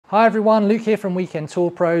Hi everyone, Luke here from Weekend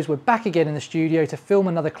Tour Pros. We're back again in the studio to film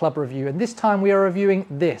another club review, and this time we are reviewing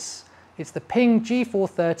this. It's the Ping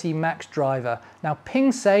G430 Max driver. Now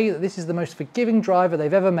Ping say that this is the most forgiving driver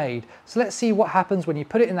they've ever made, so let's see what happens when you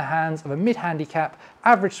put it in the hands of a mid-handicap,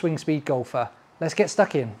 average swing speed golfer. Let's get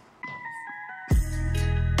stuck in.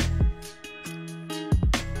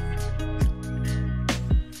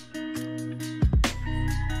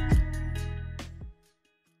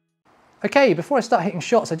 Okay, before I start hitting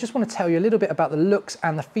shots, I just want to tell you a little bit about the looks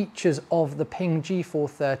and the features of the Ping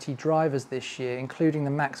G430 drivers this year, including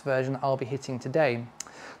the Max version that I'll be hitting today.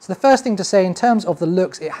 So the first thing to say in terms of the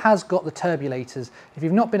looks, it has got the turbulators. If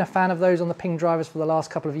you've not been a fan of those on the Ping drivers for the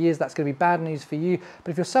last couple of years, that's going to be bad news for you.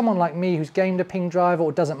 But if you're someone like me who's gamed a Ping driver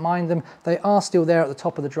or doesn't mind them, they are still there at the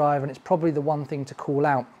top of the driver, and it's probably the one thing to call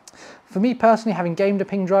out. For me personally, having gamed a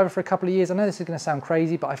Ping driver for a couple of years, I know this is going to sound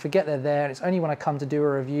crazy, but I forget they're there, and it's only when I come to do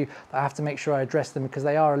a review that I have to make sure I address them, because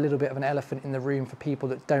they are a little bit of an elephant in the room for people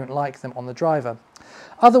that don't like them on the driver.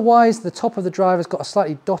 Otherwise, the top of the driver's got a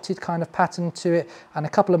slightly dotted kind of pattern to it, and a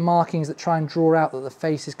couple of markings that try and draw out that the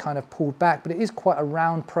face is kind of pulled back, but it is quite a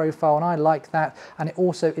round profile, and I like that. And it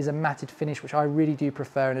also is a matted finish, which I really do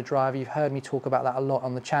prefer in a driver. You've heard me talk about that a lot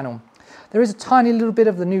on the channel. There is a tiny little bit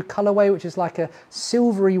of the new colorway, which is like a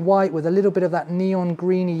silvery white with a little bit of that neon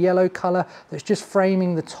greeny yellow color that's just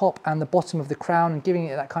framing the top and the bottom of the crown and giving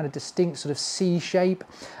it that kind of distinct sort of C shape.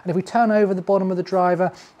 And if we turn over the bottom of the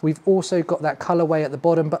driver, we've also got that colorway at the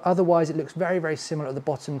bottom, but otherwise it looks very, very similar at the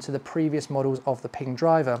bottom to the previous models of the Ping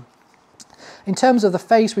driver. In terms of the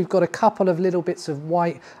face, we've got a couple of little bits of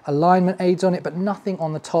white alignment aids on it, but nothing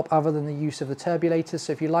on the top other than the use of the turbulators.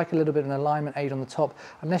 So if you like a little bit of an alignment aid on the top,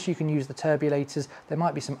 unless you can use the turbulators, there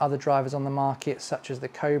might be some other drivers on the market, such as the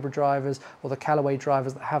Cobra drivers or the Callaway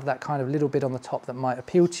drivers, that have that kind of little bit on the top that might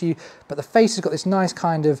appeal to you. But the face has got this nice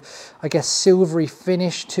kind of, I guess, silvery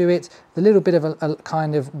finish to it, the little bit of a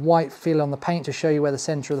kind of white fill on the paint to show you where the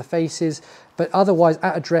center of the face is. But otherwise,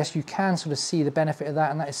 at address, you can sort of see the benefit of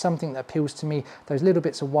that, and that is something that appeals to me. Those little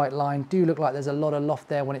bits of white line do look like there's a lot of loft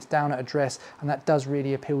there when it's down at address, and that does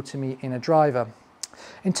really appeal to me in a driver.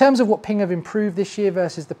 In terms of what Ping have improved this year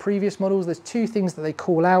versus the previous models, there's two things that they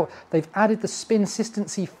call out. They've added the spin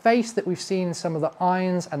consistency face that we've seen in some of the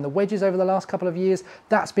irons and the wedges over the last couple of years.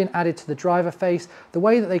 That's been added to the driver face. The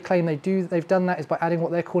way that they claim they've done that is by adding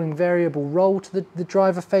what they're calling variable roll to the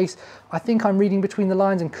driver face. I think I'm reading between the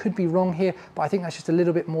lines and could be wrong here, but I think that's just a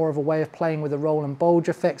little bit more of a way of playing with the roll and bulge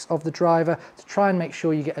effects of the driver to try and make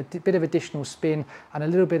sure you get a bit of additional spin and a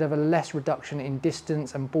little bit of a less reduction in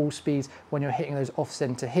distance and ball speeds when you're hitting those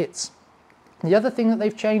off-center hits. The other thing that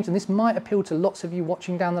they've changed, and this might appeal to lots of you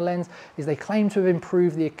watching down the lens, is they claim to have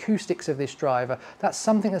improved the acoustics of this driver. That's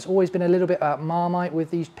something that's always been a little bit about Marmite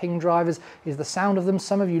with these Ping drivers, is the sound of them.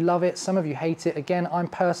 Some of you love it, some of you hate it. Again, I'm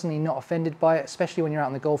personally not offended by it, especially when you're out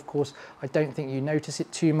on the golf course. I don't think you notice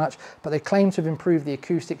it too much, but they claim to have improved the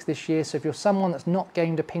acoustics this year. So if you're someone that's not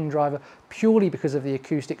gamed a Ping driver purely because of the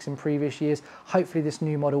acoustics in previous years, hopefully this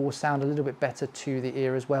new model will sound a little bit better to the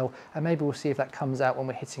ear as well. And maybe we'll see if that comes out when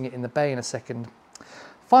we're hitting it in the bay in a second.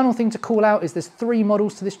 Final thing to call out is there's 3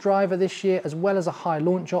 models to this driver this year, as well as a high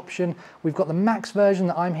launch option. We've got the Max version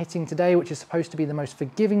that I'm hitting today, which is supposed to be the most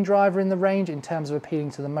forgiving driver in the range in terms of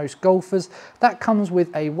appealing to the most golfers. That comes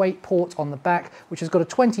with a weight port on the back, which has got a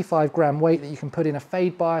 25-gram weight that you can put in a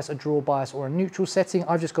fade bias, a draw bias, or a neutral setting.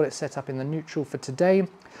 I've just got it set up in the neutral for today.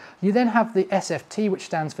 You then have the SFT, which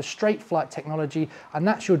stands for straight flight technology, and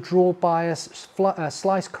that's your draw bias,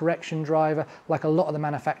 slice correction driver, like a lot of the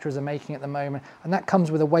manufacturers are making at the moment. And that comes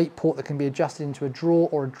with a weight port that can be adjusted into a draw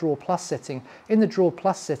or a draw plus setting. In the draw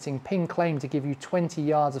plus setting, Ping claim to give you 20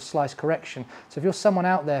 yards of slice correction. So if you're someone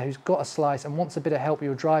out there who's got a slice and wants a bit of help with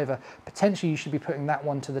your driver, potentially you should be putting that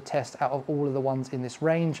one to the test out of all of the ones in this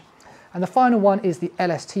range. And the final one is the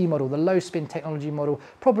LST model, the low spin technology model,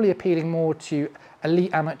 probably appealing more to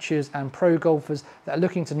elite amateurs and pro golfers that are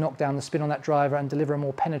looking to knock down the spin on that driver and deliver a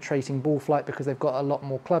more penetrating ball flight because they've got a lot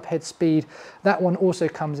more club head speed. That one also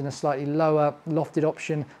comes in a slightly lower lofted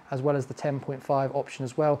option, as well as the 10.5 option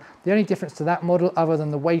as well. The only difference to that model, other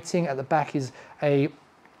than the weighting at the back, is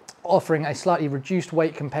offering a slightly reduced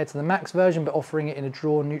weight compared to the Max version, but offering it in a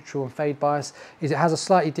draw, neutral and fade bias, is it has a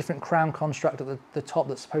slightly different crown construct at the top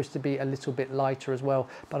that's supposed to be a little bit lighter as well,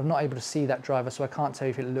 but I'm not able to see that driver, so I can't tell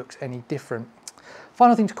you if it looks any different.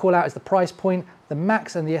 Final thing to call out is the price point. The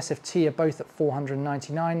Max and the SFT are both at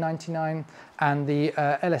 $499.99, and the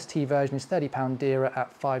LST version is £30 dearer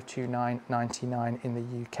at $529.99 in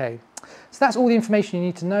the UK. So that's all the information you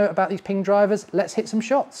need to know about these Ping drivers. Let's hit some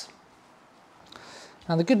shots.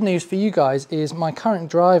 Now the good news for you guys is my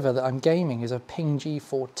current driver that I'm gaming is a Ping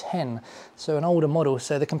G410, so an older model.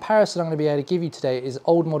 So the comparison I'm going to be able to give you today is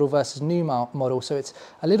old model versus new model, so it's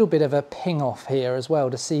a little bit of a ping off here as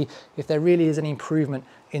well to see if there really is any improvement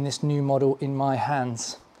in this new model in my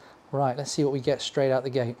hands. Right, let's see what we get straight out the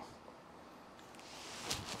gate.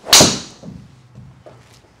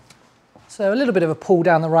 So a little bit of a pull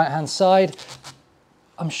down the right hand side.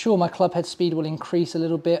 I'm sure my club head speed will increase a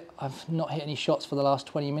little bit. I've not hit any shots for the last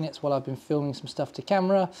 20 minutes while I've been filming some stuff to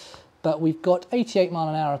camera, but we've got 88 mile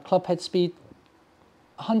an hour club head speed,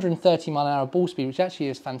 130 mile an hour ball speed, which actually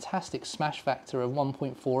is fantastic smash factor of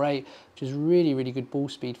 1.48, which is really, really good ball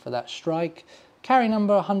speed for that strike. Carry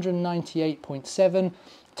number 198.7,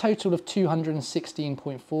 total of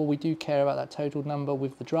 216.4. We do care about that total number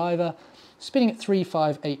with the driver. Spinning at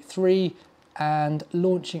 3583 and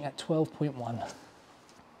launching at 12.1.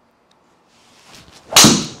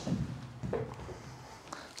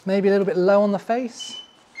 Maybe a little bit low on the face.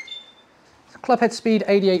 Club head speed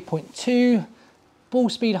 88.2, ball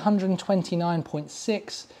speed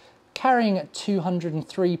 129.6, carrying at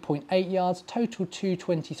 203.8 yards, total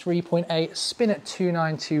 223.8, spin at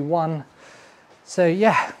 2921. So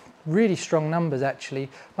yeah, really strong numbers actually.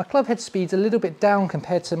 My club head speed's a little bit down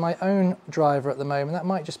compared to my own driver at the moment. That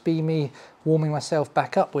might just be me warming myself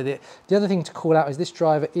back up with it. The other thing to call out is this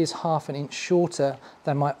driver is half an inch shorter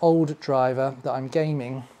than my old driver that I'm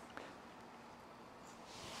gaming.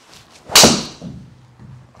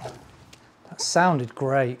 That sounded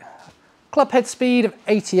great. Club head speed of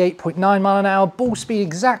 88.9 mile an hour, ball speed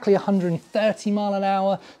exactly 130 mile an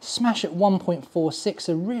hour, smash at 1.46,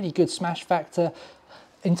 a really good smash factor.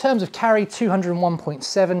 In terms of carry,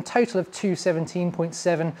 201.7, total of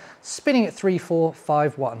 217.7, spinning at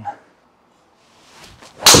 3451.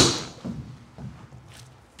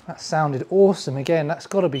 That sounded awesome again, that's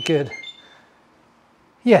got to be good.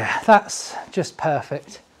 Yeah, that's just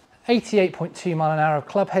perfect. 88.2 mile an hour of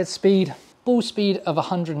club head speed, ball speed of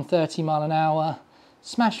 130 mile an hour,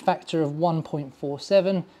 smash factor of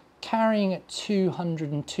 1.47, carrying at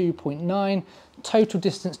 202.9, total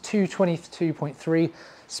distance 222.3,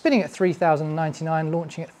 spinning at 3099,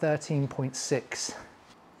 launching at 13.6.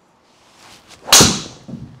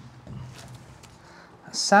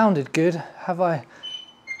 That sounded good. Have I?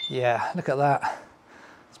 Yeah, look at that.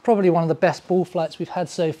 It's probably one of the best ball flights we've had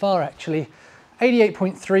so far actually.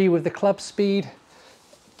 88.3 with the club speed,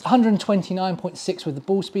 129.6 with the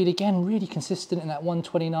ball speed, again really consistent in that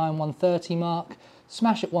 129, 130 mark,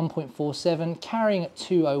 smash at 1.47, carrying at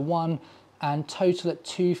 201 and total at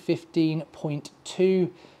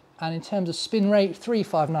 215.2, and in terms of spin rate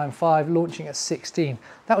 3595, launching at 16.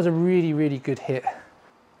 That was a really, really good hit.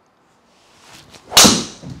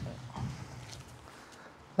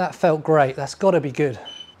 That felt great, that's got to be good.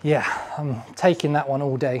 Yeah, I'm taking that one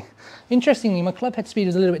all day. Interestingly, my club head speed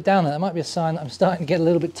is a little bit down there. That might be a sign that I'm starting to get a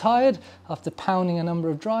little bit tired after pounding a number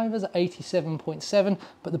of drivers at 87.7,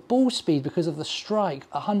 but the ball speed, because of the strike,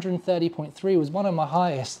 130.3 was one of my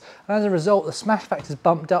highest. And as a result, the smash factor's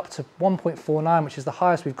bumped up to 1.49, which is the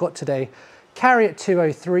highest we've got today. Carry at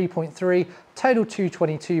 203.3, total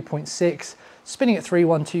 222.6, spinning at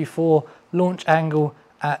 3124, launch angle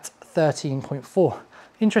at 13.4.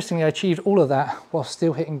 Interestingly, I achieved all of that while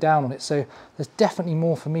still hitting down on it, so there's definitely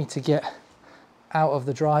more for me to get out of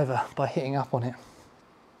the driver by hitting up on it.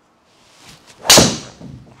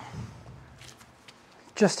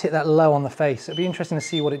 Just hit that low on the face. It'll be interesting to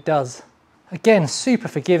see what it does. Again, super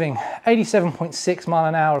forgiving. 87.6 mile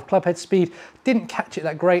an hour of club head speed. Didn't catch it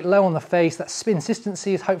that great, low on the face. That spin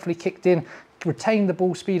consistency has hopefully kicked in. Retained the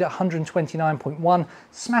ball speed at 129.1,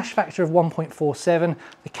 smash factor of 1.47.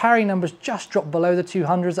 The carry numbers just dropped below the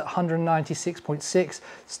 200s at 196.6,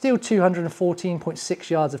 still 214.6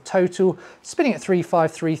 yards of total, spinning at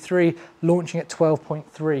 3533, launching at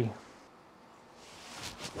 12.3.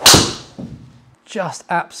 Just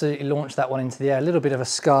absolutely launched that one into the air, a little bit of a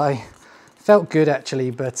sky. Felt good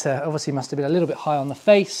actually, but obviously must have been a little bit high on the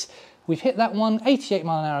face. We've hit that one, 88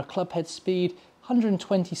 mile an hour club head speed,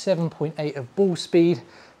 127.8 of ball speed,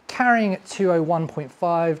 carrying at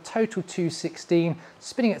 201.5, total 216,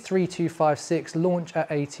 spinning at 3256, launch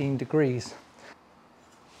at 18 degrees.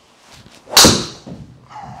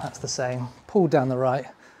 That's the same. Pulled down the right.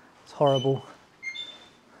 It's horrible.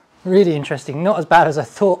 Really interesting. Not as bad as I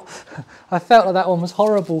thought. I felt like that one was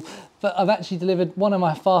horrible, but I've actually delivered one of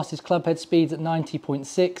my fastest club head speeds at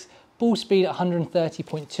 90.6, ball speed at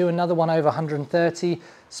 130.2, another one over 130,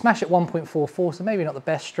 smash at 1.44, so maybe not the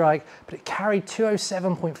best strike, but it carried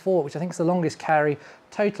 207.4, which I think is the longest carry,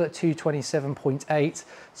 total at 227.8,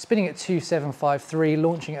 spinning at 2753,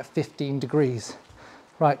 launching at 15 degrees.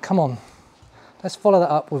 Right, come on. Let's follow that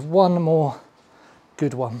up with one more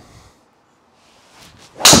good one.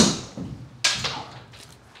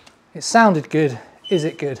 It sounded good. Is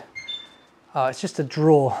it good? Oh, it's just a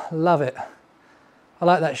draw. Love it. I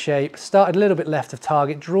like that shape. Started a little bit left of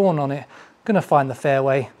target, drawn on it. Gonna find the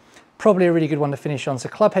fairway. Probably a really good one to finish on. So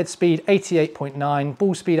club head speed 88.9,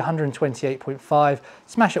 ball speed 128.5,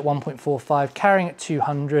 smash at 1.45, carrying at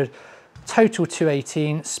 200, total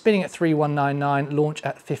 218, spinning at 3199, launch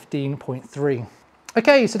at 15.3.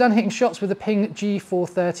 Okay, so done hitting shots with the Ping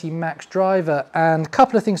G430 Max driver, and a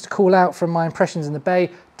couple of things to call out from my impressions in the bay.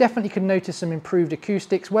 Definitely can notice some improved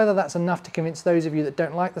acoustics. Whether that's enough to convince those of you that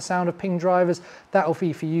don't like the sound of Ping drivers, that will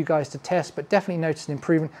be for you guys to test, but definitely notice an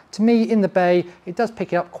improvement. To me, in the bay, it does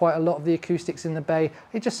pick up quite a lot of the acoustics in the bay.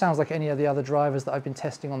 It just sounds like any of the other drivers that I've been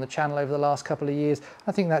testing on the channel over the last couple of years.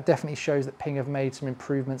 I think that definitely shows that Ping have made some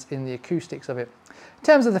improvements in the acoustics of it. In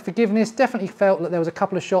terms of the forgiveness, definitely felt that there was a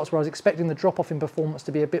couple of shots where I was expecting the drop-off in performance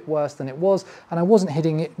to be a bit worse than it was, and I wasn't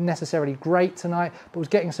hitting it necessarily great tonight, but was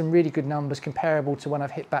getting some really good numbers comparable to when I've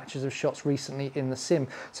hit batches of shots recently in the sim.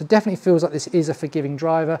 So definitely feels like this is a forgiving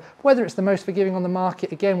driver. Whether it's the most forgiving on the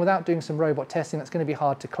market, again, without doing some robot testing, that's going to be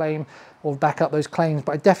hard to claim or back up those claims,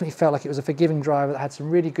 but I definitely felt like it was a forgiving driver that had some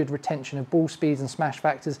really good retention of ball speeds and smash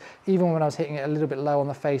factors, even when I was hitting it a little bit low on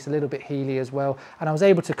the face, a little bit heely as well, and I was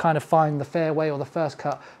able to kind of find the fairway or the first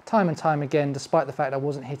cut time and time again, despite the fact I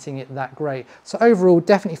wasn't hitting it that great. So overall,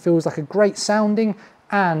 definitely feels like a great sounding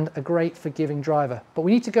and a great forgiving driver. But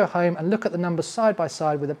we need to go home and look at the numbers side by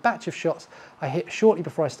side with a batch of shots I hit shortly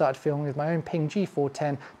before I started filming with my own Ping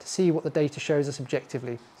G410 to see what the data shows us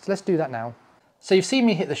objectively. So let's do that now. So you've seen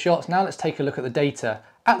me hit the shots, now let's take a look at the data.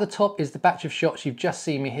 At the top is the batch of shots you've just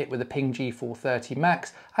seen me hit with the Ping G430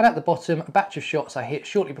 Max, and at the bottom, a batch of shots I hit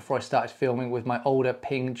shortly before I started filming with my older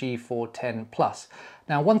Ping G410 Plus.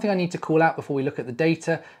 Now, one thing I need to call out before we look at the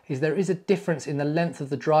data is there is a difference in the length of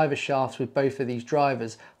the driver shafts with both of these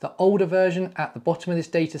drivers. The older version at the bottom of this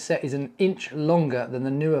data set is an inch longer than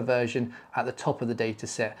the newer version at the top of the data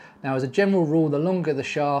set. Now, as a general rule, the longer the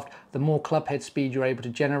shaft, the more club head speed you're able to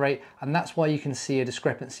generate, and that's why you can see a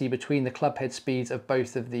discrepancy between the club head speeds of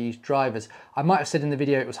both of these drivers. I might have said in the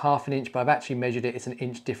video it was half an inch, but I've actually measured it, it's an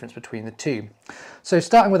inch difference between the two. So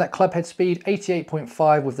starting with that club head speed,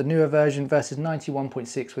 88.5 with the newer version versus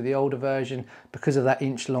 91.6 with the older version, because of that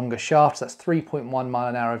inch longer shaft, so that's 3.1 mile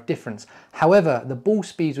an hour of difference. However, the ball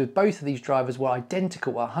speeds with both of these drivers were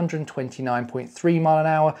identical at 129.3 mile an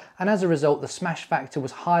hour, and as a result the smash factor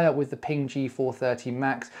was higher with the Ping G430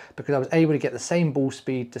 Max because I was able to get the same ball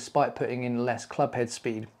speed despite putting in less club head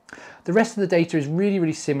speed. The rest of the data is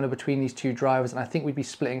really similar between these two drivers, and I think we'd be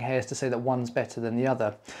splitting hairs to say that one's better than the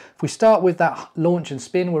other. If we start with that launch and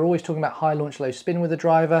spin, we're always talking about high launch, low spin with the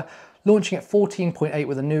driver. Launching at 14.8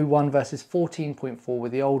 with the new one versus 14.4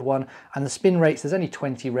 with the old one, and the spin rates, there's only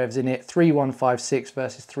 20 revs in it, 3156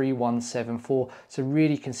 versus 3174, so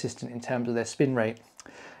really consistent in terms of their spin rate.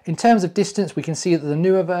 In terms of distance, we can see that the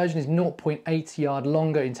newer version is 0.8 yard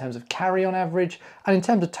longer in terms of carry on average, and in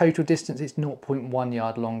terms of total distance, it's 0.1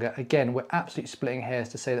 yard longer. Again, we're absolutely splitting hairs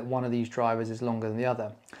to say that one of these drivers is longer than the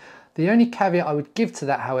other. The only caveat I would give to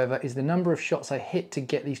that, however, is the number of shots I hit to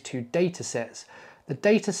get these two data sets. The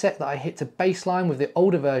data set that I hit to baseline with the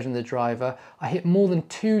older version of the driver, I hit more than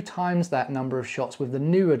 2 times that number of shots with the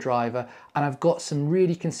newer driver, and I've got some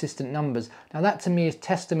really consistent numbers. Now that to me is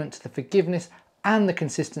testament to the forgiveness and the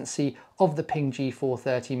consistency of the Ping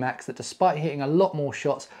G430 Max, that despite hitting a lot more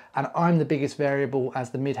shots, and I'm the biggest variable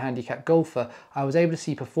as the mid-handicap golfer, I was able to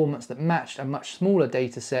see performance that matched a much smaller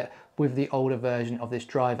data set with the older version of this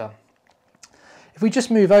driver. If we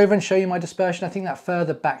just move over and show you my dispersion, I think that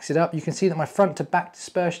further backs it up. You can see that my front to back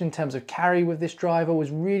dispersion in terms of carry with this driver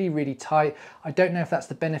was really tight. I don't know if that's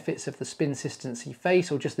the benefits of the spin consistency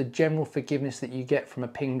face or just the general forgiveness that you get from a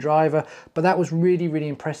Ping driver, but that was really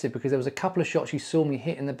impressive because there was a couple of shots you saw me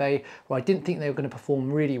hit in the bay where I didn't think they were going to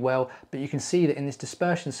perform really well, but you can see that in this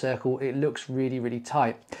dispersion circle it looks really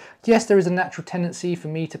tight. Yes, there is a natural tendency for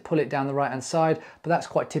me to pull it down the right hand side, but that's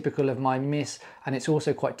quite typical of my miss, and it's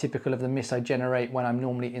also quite typical of the miss I generate when I'm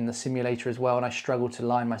normally in the simulator as well, and I struggle to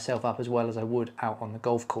line myself up as well as I would out on the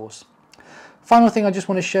golf course. Final thing I just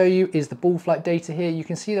want to show you is the ball flight data here. You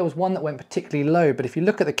can see there was one that went particularly low, but if you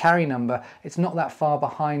look at the carry number, it's not that far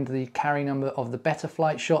behind the carry number of the better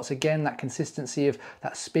flight shots. Again, that consistency of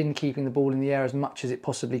that spin keeping the ball in the air as much as it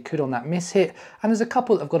possibly could on that miss hit. And there's a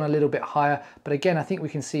couple that have gone a little bit higher, but again, I think we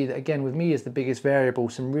can see that again with me as the biggest variable,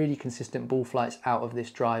 some really consistent ball flights out of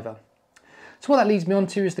this driver. So what that leads me on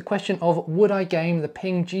to is the question of, would I game the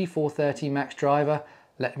Ping G430 Max driver?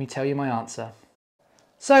 Let me tell you my answer.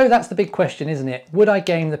 So that's the big question, isn't it? Would I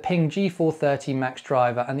game the Ping G430 Max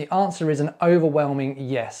driver? And the answer is an overwhelming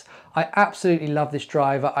yes. I absolutely love this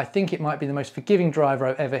driver. I think it might be the most forgiving driver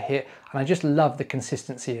I've ever hit, and I just love the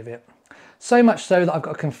consistency of it. So much so that I've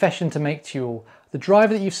got a confession to make to you all. The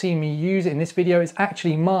driver that you've seen me use in this video is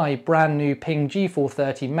actually my brand new Ping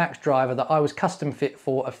G430 Max driver that I was custom fit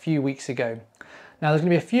for a few weeks ago. Now there's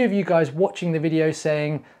going to be a few of you guys watching the video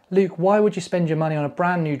saying, Luke, why would you spend your money on a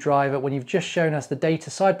brand new driver when you've just shown us the data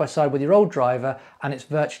side by side with your old driver and it's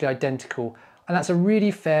virtually identical? And that's a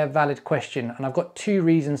really fair, valid question, and I've got two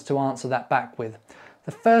reasons to answer that back with.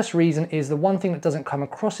 The first reason is the one thing that doesn't come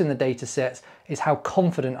across in the data sets is how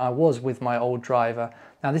confident I was with my old driver.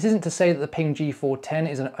 Now this isn't to say that the Ping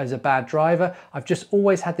G410 is a bad driver. I've just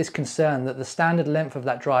always had this concern that the standard length of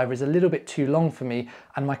that driver is a little bit too long for me,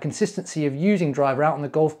 and my consistency of using driver out on the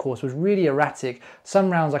golf course was really erratic.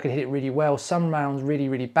 Some rounds I could hit it really well, some rounds really,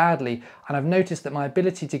 really badly, and I've noticed that my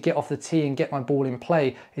ability to get off the tee and get my ball in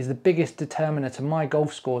play is the biggest determiner to my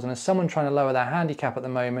golf scores, and as someone trying to lower their handicap at the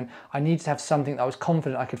moment, I needed to have something that I was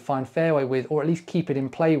confident I could find fairway with, or at least keep it in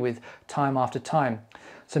play with time after time.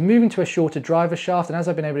 So moving to a shorter driver shaft, and as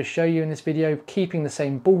I've been able to show you in this video, keeping the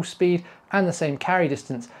same ball speed and the same carry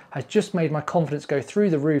distance has just made my confidence go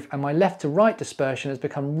through the roof, and my left to right dispersion has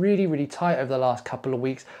become really, really tight over the last couple of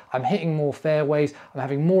weeks. I'm hitting more fairways, I'm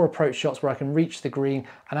having more approach shots where I can reach the green,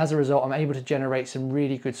 and as a result I'm able to generate some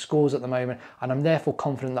really good scores at the moment, and I'm therefore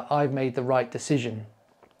confident that I've made the right decision.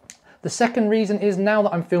 The second reason is now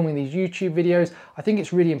that I'm filming these YouTube videos, I think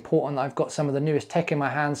it's really important that I've got some of the newest tech in my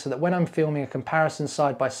hands so that when I'm filming a comparison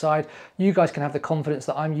side by side, you guys can have the confidence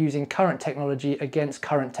that I'm using current technology against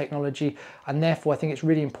current technology, and therefore I think it's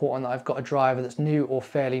really important that I've got a driver that's new or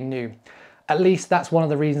fairly new. At least that's one of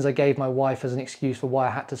the reasons I gave my wife as an excuse for why I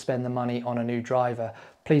had to spend the money on a new driver.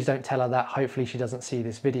 Please don't tell her that, hopefully she doesn't see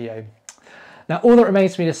this video. Now all that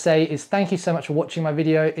remains for me to say is thank you so much for watching my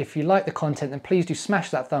video. If you like the content, then please do smash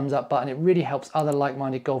that thumbs up button. It really helps other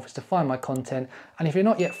like-minded golfers to find my content. And if you're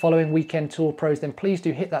not yet following Weekend Tour Pros, then please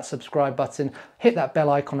do hit that subscribe button, hit that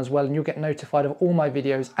bell icon as well, and you'll get notified of all my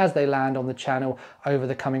videos as they land on the channel over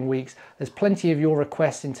the coming weeks. There's plenty of your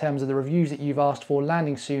requests in terms of the reviews that you've asked for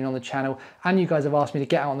landing soon on the channel, and you guys have asked me to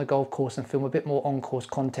get out on the golf course and film a bit more on-course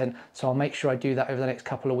content, so I'll make sure I do that over the next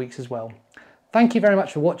couple of weeks as well. Thank you very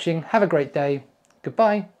much for watching. Have a great day.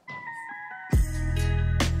 Goodbye.